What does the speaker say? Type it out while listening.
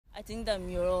I think the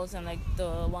murals and like the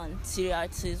one city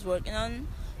artist is working on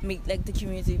make like the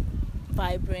community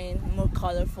vibrant, more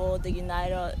colorful. They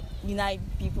unite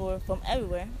people from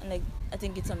everywhere, and like I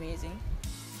think it's amazing.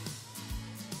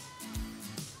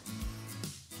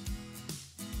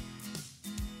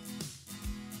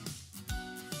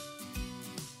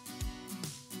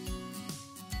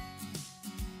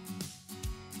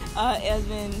 It has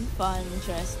been fun,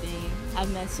 interesting.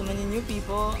 I've met so many new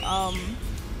people.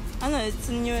 I don't know, it's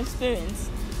a new experience,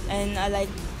 and I like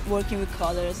working with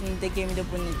colors, and they gave me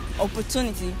the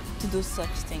opportunity to do such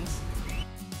things.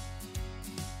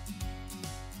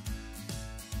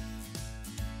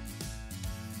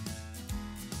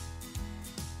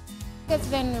 It's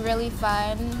been really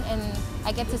fun, and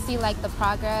I get to see like the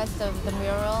progress of the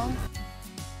mural.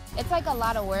 It's like a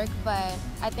lot of work, but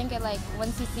I think it like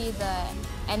once you see the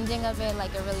ending of it,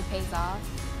 like it really pays off.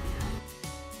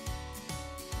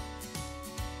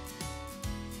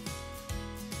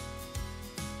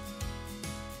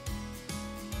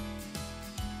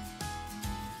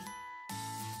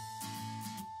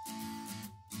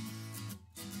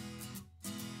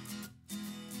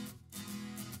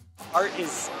 Art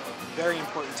is very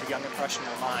important to young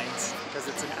impressionable minds because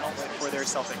it's an outlet for their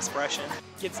self-expression.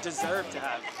 Kids deserve to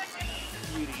have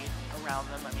beauty around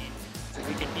them. I mean, so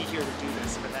we can be here to do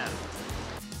this for them.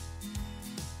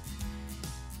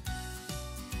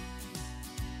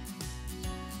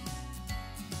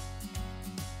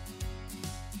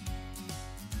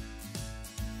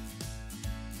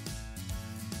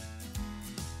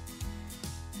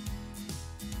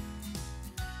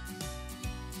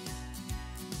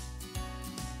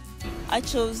 I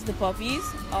chose the puppies.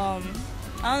 I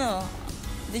don't know.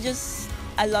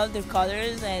 I love their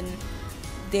colors and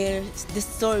the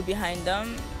story behind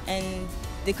them, and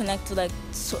they connect to like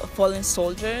fallen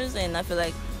soldiers, and I feel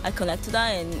like I connect to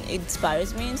that, and it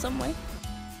inspires me in some way.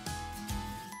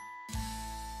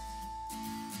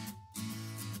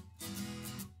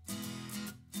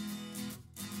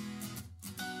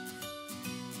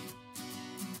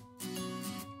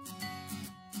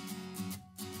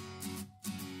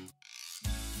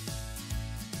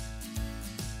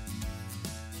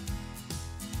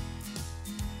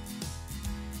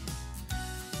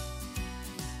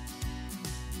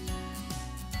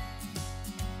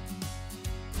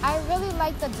 I really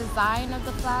like the design of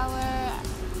the flower.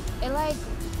 It like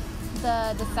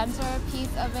the center piece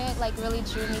of it like really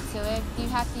drew me to it. You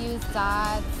have to use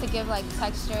dots to give like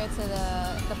texture to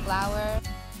the flower.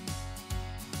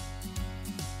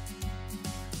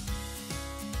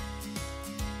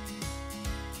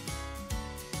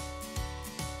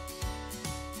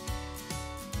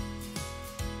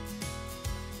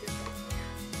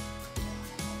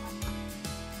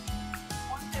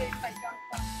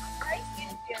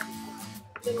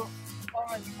 Little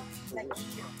orange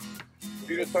texture.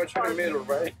 You can start in the middle,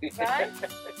 right? Right?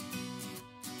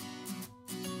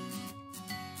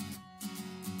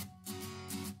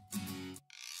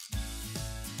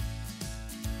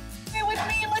 Stay with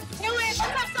me, let's do it! Let's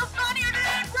have some fun here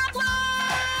today in Brooklyn!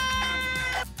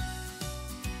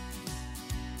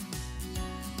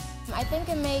 I think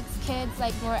it makes kids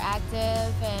like more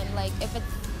active, and like if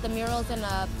it's the murals in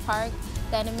a park,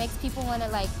 then it makes people want to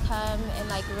like come and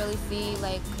like really see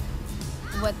like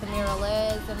what the mural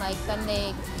is, and like then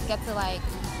they get to like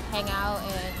hang out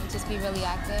and just be really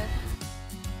active.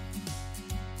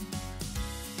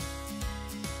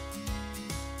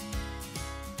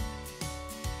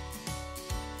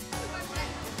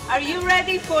 Are you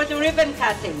ready for the ribbon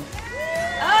cutting?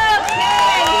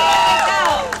 Okay, here we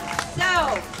go.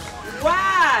 So, 1,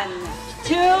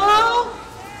 2,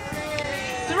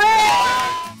 3.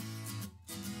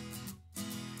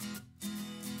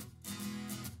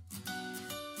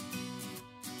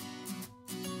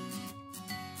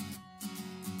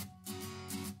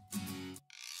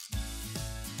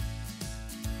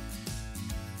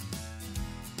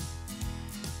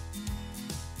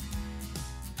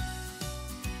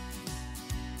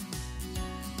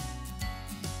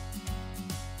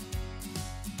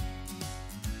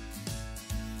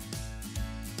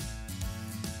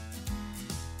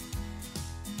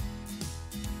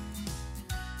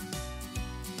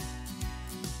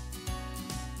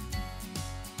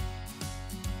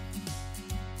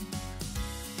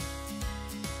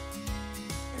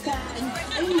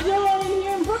 Enjoy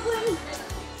here in Brooklyn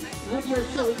with your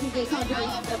StoryVine company.